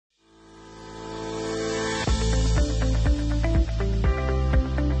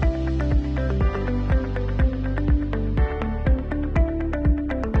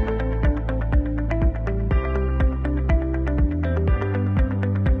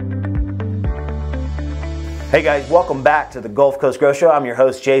Hey guys, welcome back to the Gulf Coast Growth Show. I'm your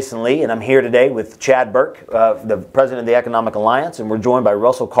host, Jason Lee, and I'm here today with Chad Burke, the President of the Economic Alliance, and we're joined by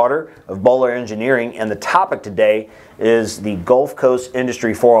Russell Carter of Bohler Engineering, and the topic today is the Gulf Coast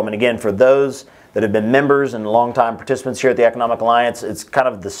Industry Forum. And again, for those that have been members and longtime participants here at the Economic Alliance, it's kind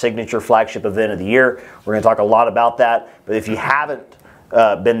of the signature flagship event of the year. We're going to talk a lot about that, but if you haven't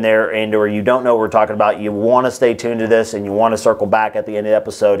been there and or you don't know what we're talking about, you want to stay tuned to this and you want to circle back at the end of the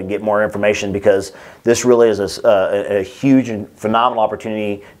episode and get more information, because this really is a huge and phenomenal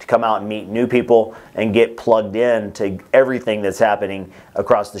opportunity to come out and meet new people and get plugged in to everything that's happening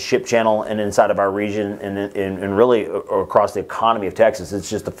across the ship channel and inside of our region and really across the economy of Texas. It's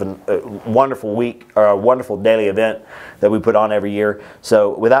just a wonderful week, or a wonderful daily event that we put on every year.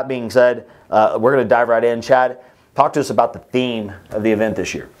 So with that being said, we're going to dive right in. Chad, talk to us about the theme of the event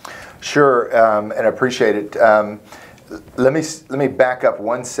this year. Sure, and I appreciate it. Let me back up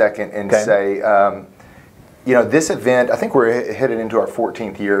 1 second and say, you know, this event, I think we're headed into our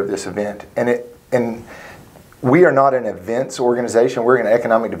 14th year of this event, and we are not an events organization. We're an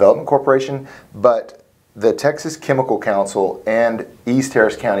economic development corporation, but the Texas Chemical Council and East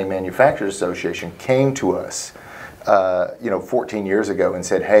Harris County Manufacturers Association came to us 14 years ago and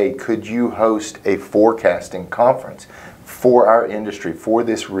said, hey, could you host a forecasting conference for our industry, for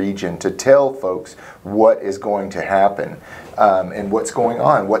this region, to tell folks what is going to happen and what's going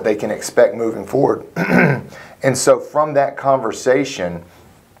on, what they can expect moving forward. And so from that conversation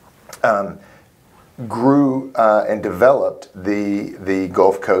grew and developed the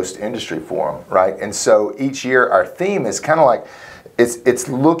Gulf Coast Industry Forum, right? And so each year our theme is kind of like, it's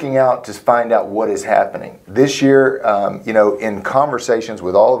looking out to find out what is happening. This year, in conversations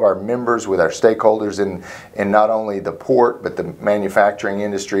with all of our members, with our stakeholders in not only the port, but the manufacturing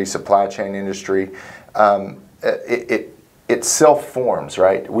industry, supply chain industry, it self-forms,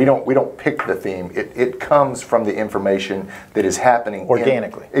 right? We don't pick the theme. It comes from the information that is happening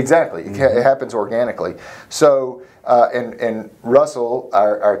organically. Exactly. It happens organically. So, and Russell,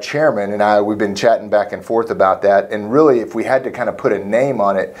 our chairman, and I, we've been chatting back and forth about that. And really, if we had to kind of put a name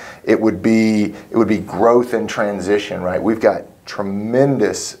on it, it would be growth and transition, right? We've got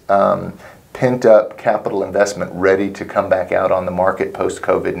tremendous pent-up capital investment ready to come back out on the market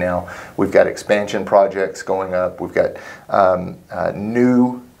post-COVID now. We've got expansion projects going up. We've got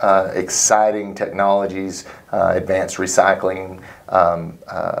new exciting technologies, advanced recycling,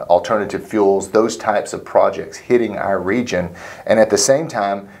 alternative fuels, those types of projects hitting our region. And at the same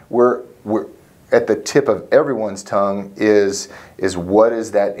time, we're at the tip of everyone's tongue is what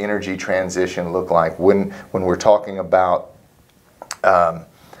does that energy transition look like when we're talking about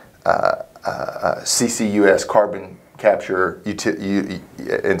CCUS, carbon capture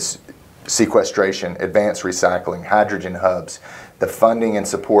and sequestration, advanced recycling, hydrogen hubs, the funding and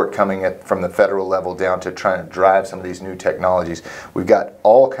support coming from the federal level down to trying to drive some of these new technologies. We've got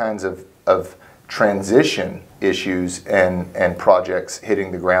all kinds of transition issues and projects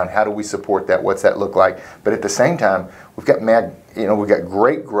hitting the ground. How do we support that? What's that look like? But at the same time, we've got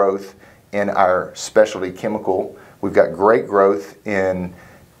great growth in our specialty chemical. We've got great growth in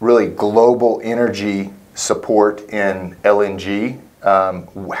really global energy support in LNG.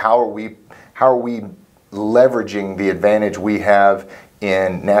 How are we leveraging the advantage we have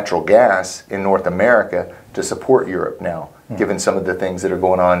in natural gas in North America to support Europe now, given some of the things that are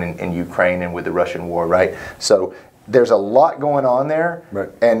going on in Ukraine and with the Russian war, right? So there's a lot going on there, right.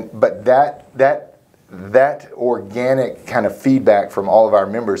 But that organic kind of feedback from all of our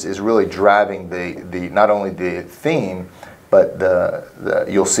members is really driving the not only the theme, but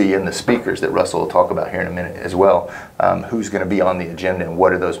you'll see in the speakers that Russell will talk about here in a minute as well, who's going to be on the agenda and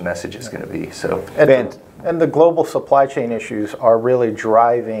what are those messages going to be. So, and the global supply chain issues are really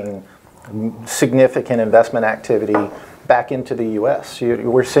driving significant investment activity back into the U.S.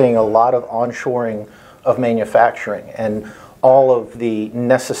 We're seeing a lot of onshoring of manufacturing and all of the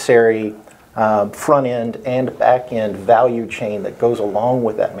necessary front end and back end value chain that goes along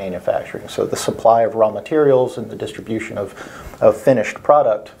with that manufacturing. So the supply of raw materials and the distribution of finished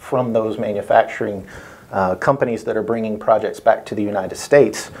product from those manufacturing companies that are bringing projects back to the United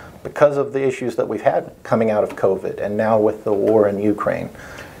States because of the issues that we've had coming out of COVID and now with the war in Ukraine.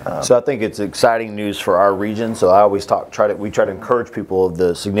 So I think it's exciting news for our region. So I always we try to encourage people of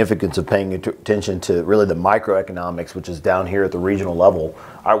the significance of paying attention to really the microeconomics, which is down here at the regional level.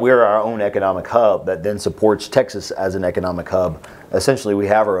 We're our own economic hub that then supports Texas as an economic hub. Essentially, we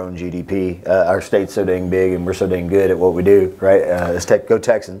have our own GDP. Our state's so dang big and we're so dang good at what we do, right? Go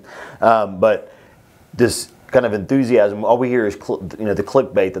Texan. But this kind of enthusiasm. All we hear is the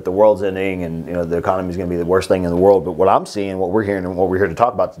clickbait that the world's ending and the economy is going to be the worst thing in the world. But what I'm seeing, what we're hearing, and what we're here to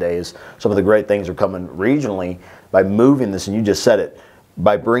talk about today is some of the great things are coming regionally by moving this. And you just said it,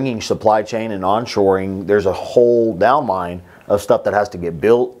 by bringing supply chain and onshoring. There's a whole downline of stuff that has to get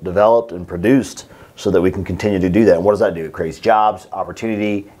built, developed, and produced so that we can continue to do that. And what does that do? It creates jobs,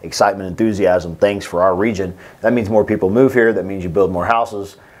 opportunity, excitement, enthusiasm, things for our region. That means more people move here. That means you build more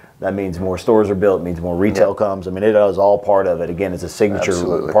houses. That means more stores are built. It means more retail comes. I mean, it is all part of it. Again, it's a signature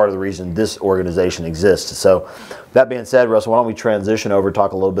part of the reason this organization exists. So that being said, Russell, why don't we transition over,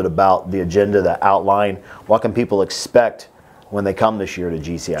 talk a little bit about the agenda, the outline. What can people expect when they come this year to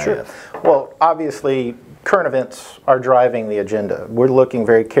GCIF? Sure. Well, obviously, current events are driving the agenda. We're looking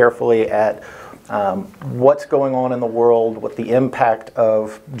very carefully at what's going on in the world, what the impact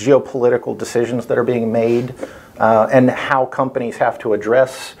of geopolitical decisions that are being made, and how companies have to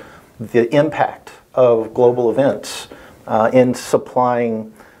address the impact of global events in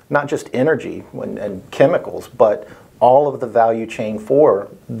supplying not just energy and chemicals, but all of the value chain for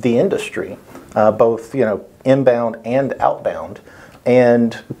the industry, both inbound and outbound,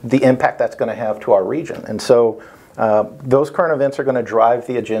 and the impact that's going to have to our region. And so those current events are going to drive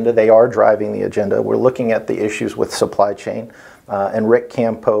the agenda. They are driving the agenda. We're looking at the issues with supply chain, and Rick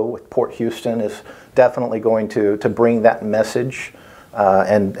Campo with Port Houston is definitely going to bring that message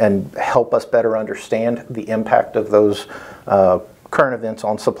and help us better understand the impact of those current events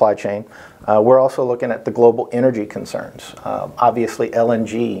on supply chain. We're also looking at the global energy concerns. Obviously,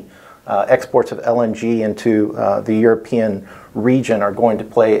 LNG, exports of LNG into the European region are going to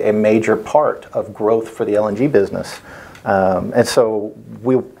play a major part of growth for the LNG business. And so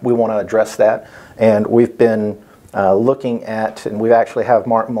we want to address that. And we've been looking at, and we actually have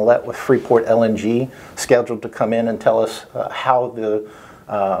Mark Millett with Freeport LNG scheduled to come in and tell us how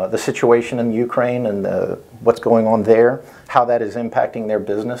the situation in Ukraine and what's going on there, how that is impacting their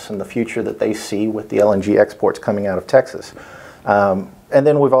business and the future that they see with the LNG exports coming out of Texas. And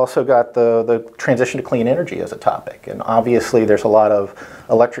then we've also got the transition to clean energy as a topic. And obviously there's a lot of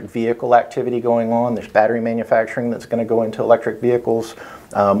electric vehicle activity going on. There's battery manufacturing that's going to go into electric vehicles.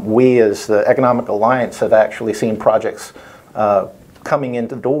 We as the Economic Alliance have actually seen projects coming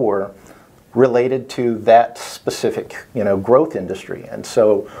into the door related to that specific growth industry. And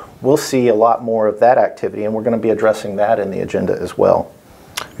so we'll see a lot more of that activity, and we're going to be addressing that in the agenda as well.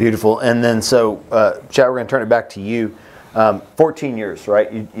 Beautiful. And then so, Chad, we're going to turn it back to you. 14 years, right?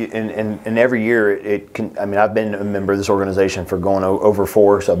 And every year it can, I mean, I've been a member of this organization for going over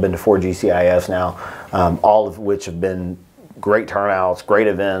 4, so I've been to 4 GCIS now, all of which have been great turnouts, great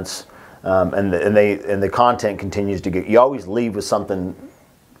events, and the content continues to get, you always leave with something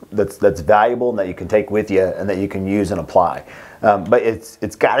that's valuable and that you can take with you and that you can use and apply. But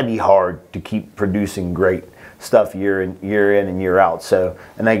it's got to be hard to keep producing great stuff year in and year out. So,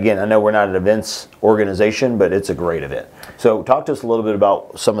 and again, I know we're not an events organization, but it's a great event. So talk to us a little bit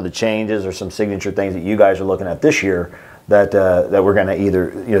about some of the changes or some signature things that you guys are looking at this year that we're going to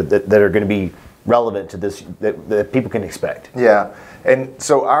either, that are going to be relevant to this, that people can expect. Yeah, and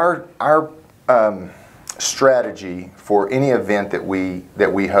so our strategy for any event that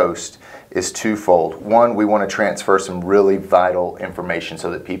we host is twofold. One, we want to transfer some really vital information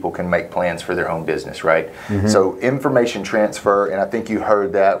so that people can make plans for their own business, right? Mm-hmm. So information transfer, and I think you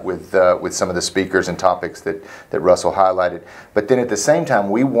heard that with some of the speakers and topics that Russell highlighted. But then at the same time,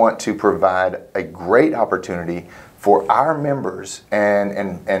 we want to provide a great opportunity for our members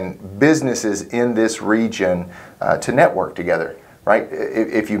and businesses in this region to network together. Right?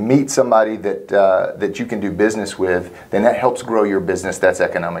 If you meet somebody that you can do business with, then that helps grow your business. That's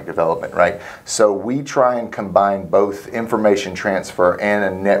economic development, right? So we try and combine both information transfer and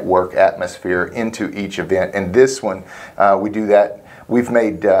a network atmosphere into each event. And this one, we do that. We've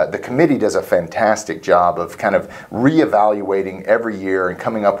made, the committee does a fantastic job of kind of reevaluating every year and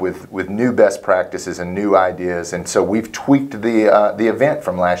coming up with new best practices and new ideas. And so we've tweaked the event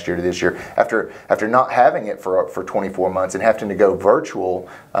from last year to this year. After not having it for 24 months and having to go virtual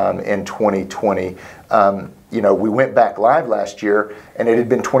in 2020, we went back live last year, and it had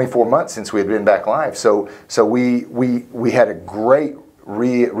been 24 months since we had been back live. So we had a great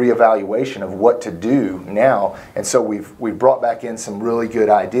reevaluation of what to do now, and so we've brought back in some really good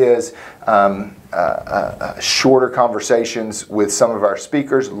ideas, shorter conversations with some of our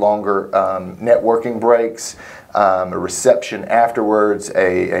speakers, longer networking breaks, a reception afterwards,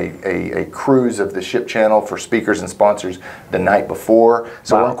 a cruise of the ship channel for speakers and sponsors the night before.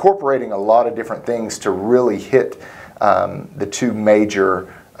 So Wow. We're incorporating a lot of different things to really hit the two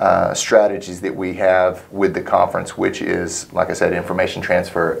major strategies that we have with the conference, which is, like I said, information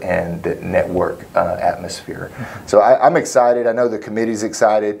transfer and the network atmosphere. So I'm excited. I know the committee's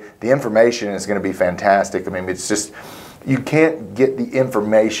excited. The information is going to be fantastic. I mean, it's just, you can't get the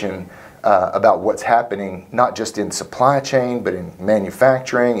information about what's happening, not just in supply chain, but in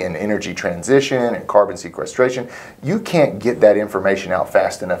manufacturing and energy transition and carbon sequestration. You can't get that information out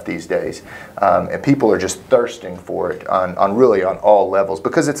fast enough these days. And people are just thirsting for it on really on all levels,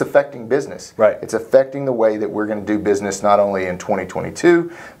 because it's affecting business. Right. It's affecting the way that we're going to do business, not only in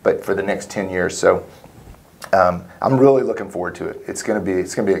 2022, but for the next 10 years. So I'm really looking forward to it. It's going to be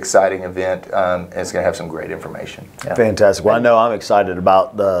an exciting event, and it's going to have some great information. Yeah. Fantastic. Well, I know I'm excited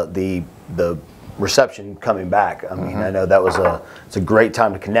about the reception coming back. I mean, I know that was it's a great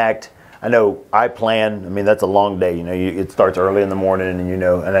time to connect. I know I plan. I mean, that's a long day. You know, it starts early in the morning, and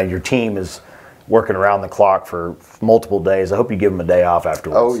I know your team is working around the clock for multiple days. I hope you give them a day off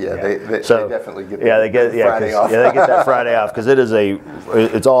afterwards. Oh yeah, they definitely get Friday off. Yeah, they get that Friday off, because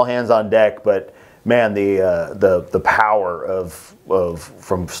it's all hands on deck. But man, the power of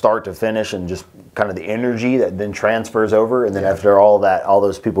from start to finish, and just kind of the energy that then transfers over, and then after all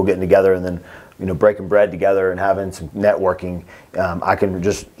those people getting together, and then breaking bread together and having some networking, I can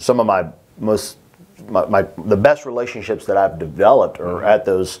just, some of the best relationships that I've developed are at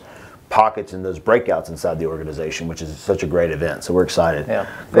those pockets and those breakouts inside the organization, which is such a great event. So we're excited. Yeah.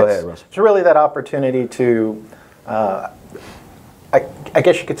 Go ahead, Russ. It's really that opportunity to, I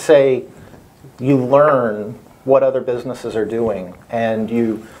guess you could say, you learn what other businesses are doing, and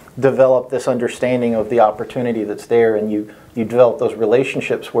you develop this understanding of the opportunity that's there, and you develop those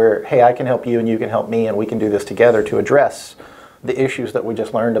relationships where, hey, I can help you and you can help me, and we can do this together to address the issues that we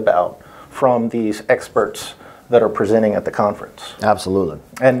just learned about from these experts that are presenting at the conference. Absolutely.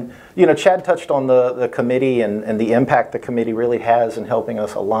 And Chad touched on the committee and the impact the committee really has in helping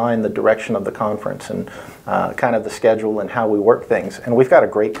us align the direction of the conference and kind of the schedule and how we work things. And we've got a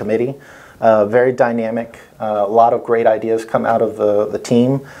great committee. Very dynamic, a lot of great ideas come out of the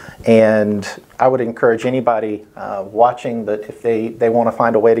team, and I would encourage anybody watching that if they want to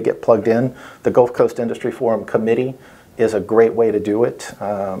find a way to get plugged in, the Gulf Coast Industry Forum Committee is a great way to do it,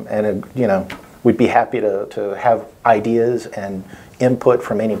 and we'd be happy to have ideas and input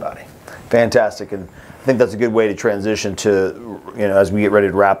from anybody. Fantastic. And I think that's a good way to transition to, as we get ready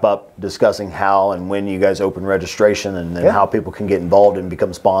to wrap up, discussing how and when you guys open registration, and then how people can get involved and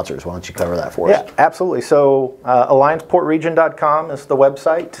become sponsors. Why don't you cover that for us? Yeah, absolutely. So allianceportregion.com is the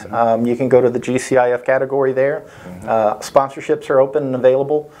website. You can go to the GCIF category there. Sponsorships are open and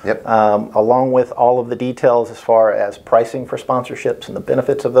available, along with all of the details as far as pricing for sponsorships and the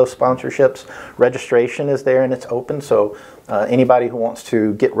benefits of those sponsorships. Registration is there and it's open, so anybody who wants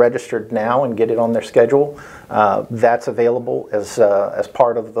to get registered now and get it on their schedule, that's available as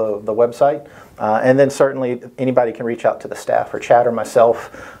part of the website. And then certainly anybody can reach out to the staff or Chad or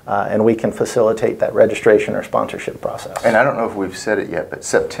myself, and we can facilitate that registration or sponsorship process. And I don't know if we've said it yet, but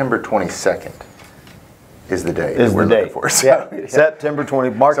September 22nd is the day. Is the day for. So, September 20.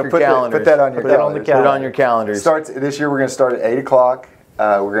 Mark your calendars. Put that on your calendars. Put it on your calendars. This year we're going to start at 8 o'clock.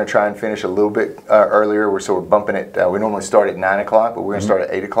 We're going to try and finish a little bit earlier. So we're bumping it. We normally start at 9 o'clock, but we're going to start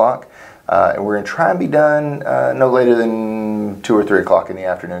at 8 o'clock. And we're going to try and be done no later than 2 or 3 o'clock in the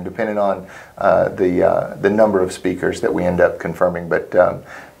afternoon, depending on the number of speakers that we end up confirming. But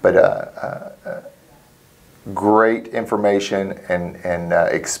great information and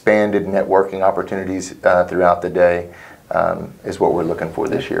expanded networking opportunities throughout the day is what we're looking for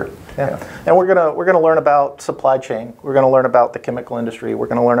this year. Yeah. And we're gonna learn about supply chain. We're gonna learn about the chemical industry. We're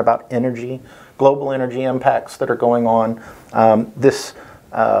gonna learn about energy, global energy impacts that are going on.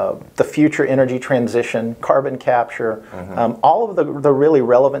 The future energy transition, carbon capture, all of the really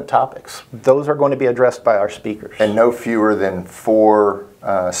relevant topics. Those are going to be addressed by our speakers. And no fewer than 4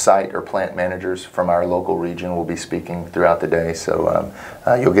 site or plant managers from our local region will be speaking throughout the day. So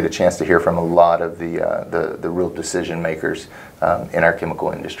you'll get a chance to hear from a lot of the real decision makers in our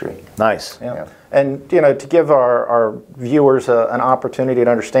chemical industry. Nice. Yeah. And to give our viewers an opportunity to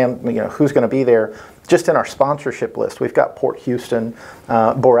understand who's going to be there, just in our sponsorship list, we've got Port Houston,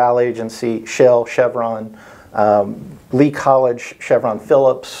 Boral Agency, Shell, Chevron, Lee College, Chevron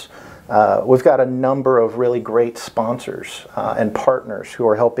Phillips. We've got a number of really great sponsors and partners who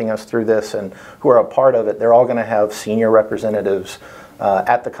are helping us through this and who are a part of it. They're all going to have senior representatives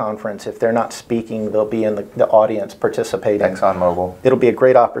at the conference. If they're not speaking, they'll be in the audience participating. ExxonMobil. It'll be a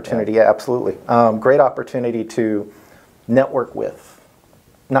great opportunity, yeah, absolutely. Great opportunity to network with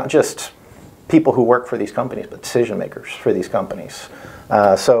not just people who work for these companies, but decision makers for these companies.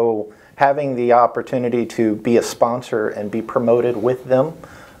 So having the opportunity to be a sponsor and be promoted with them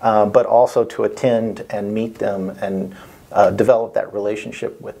but also to attend and meet them and develop that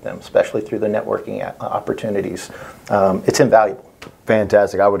relationship with them, especially through the networking opportunities. It's invaluable.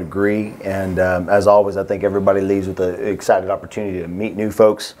 Fantastic. I would agree. And as always, I think everybody leaves with an excited opportunity to meet new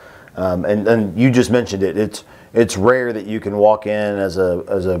folks. And you just mentioned it. It's rare that you can walk in as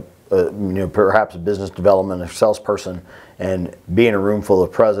a perhaps a business development or salesperson and be in a room full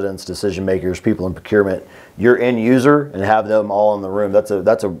of presidents, decision makers, people in procurement, your end user, and have them all in the room. That's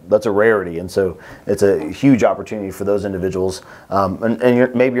a rarity, and so it's a huge opportunity for those individuals.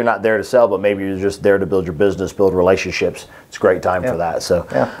 And maybe you're not there to sell, but maybe you're just there to build your business, build relationships. It's a great time for that.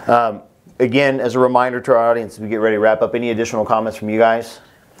 So, again, as a reminder to our audience, as we get ready to wrap up, any additional comments from you guys?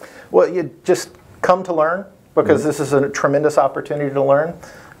 Well, you just come to learn, because this is a tremendous opportunity to learn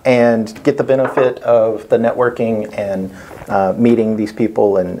and get the benefit of the networking and meeting these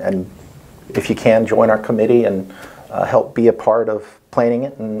people, and if you can, join our committee and help be a part of planning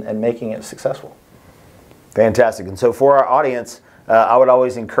it and making it successful. Fantastic. And so for our audience, I would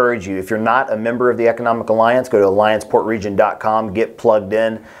always encourage you, if you're not a member of the Economic Alliance, go to allianceportregion.com, get plugged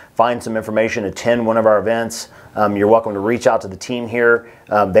in, find some information, attend one of our events. You're welcome to reach out to the team here.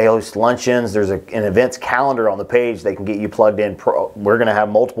 They host luncheons. There's an events calendar on the page. They can get you plugged in. We're going to have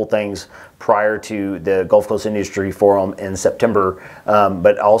multiple things prior to the Gulf Coast Industry Forum in September,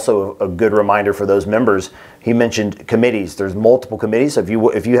 but also a good reminder for those members. He mentioned committees. There's multiple committees. So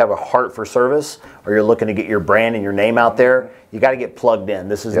if you have a heart for service, or you're looking to get your brand and your name out there, you got to get plugged in.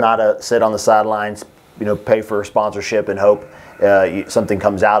 This is not a sit on the sidelines, pay for a sponsorship and hope something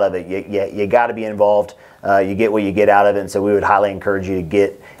comes out of it. You got to be involved. You get what you get out of it, and so we would highly encourage you to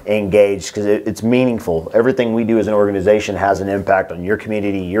get engaged, because it's meaningful. Everything we do as an organization has an impact on your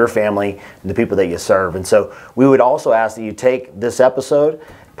community, your family, and the people that you serve. And so we would also ask that you take this episode,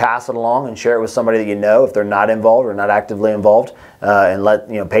 pass it along, and share it with somebody that you know if they're not involved or not actively involved,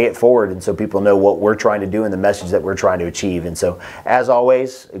 and pay it forward, and so people know what we're trying to do and the message that we're trying to achieve. And so, as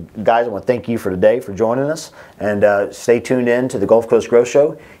always, guys, I want to thank you for today for joining us, and stay tuned in to the Gulf Coast Growth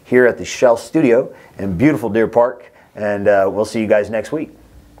Show here at the Shell Studio in beautiful Deer Park, and we'll see you guys next week.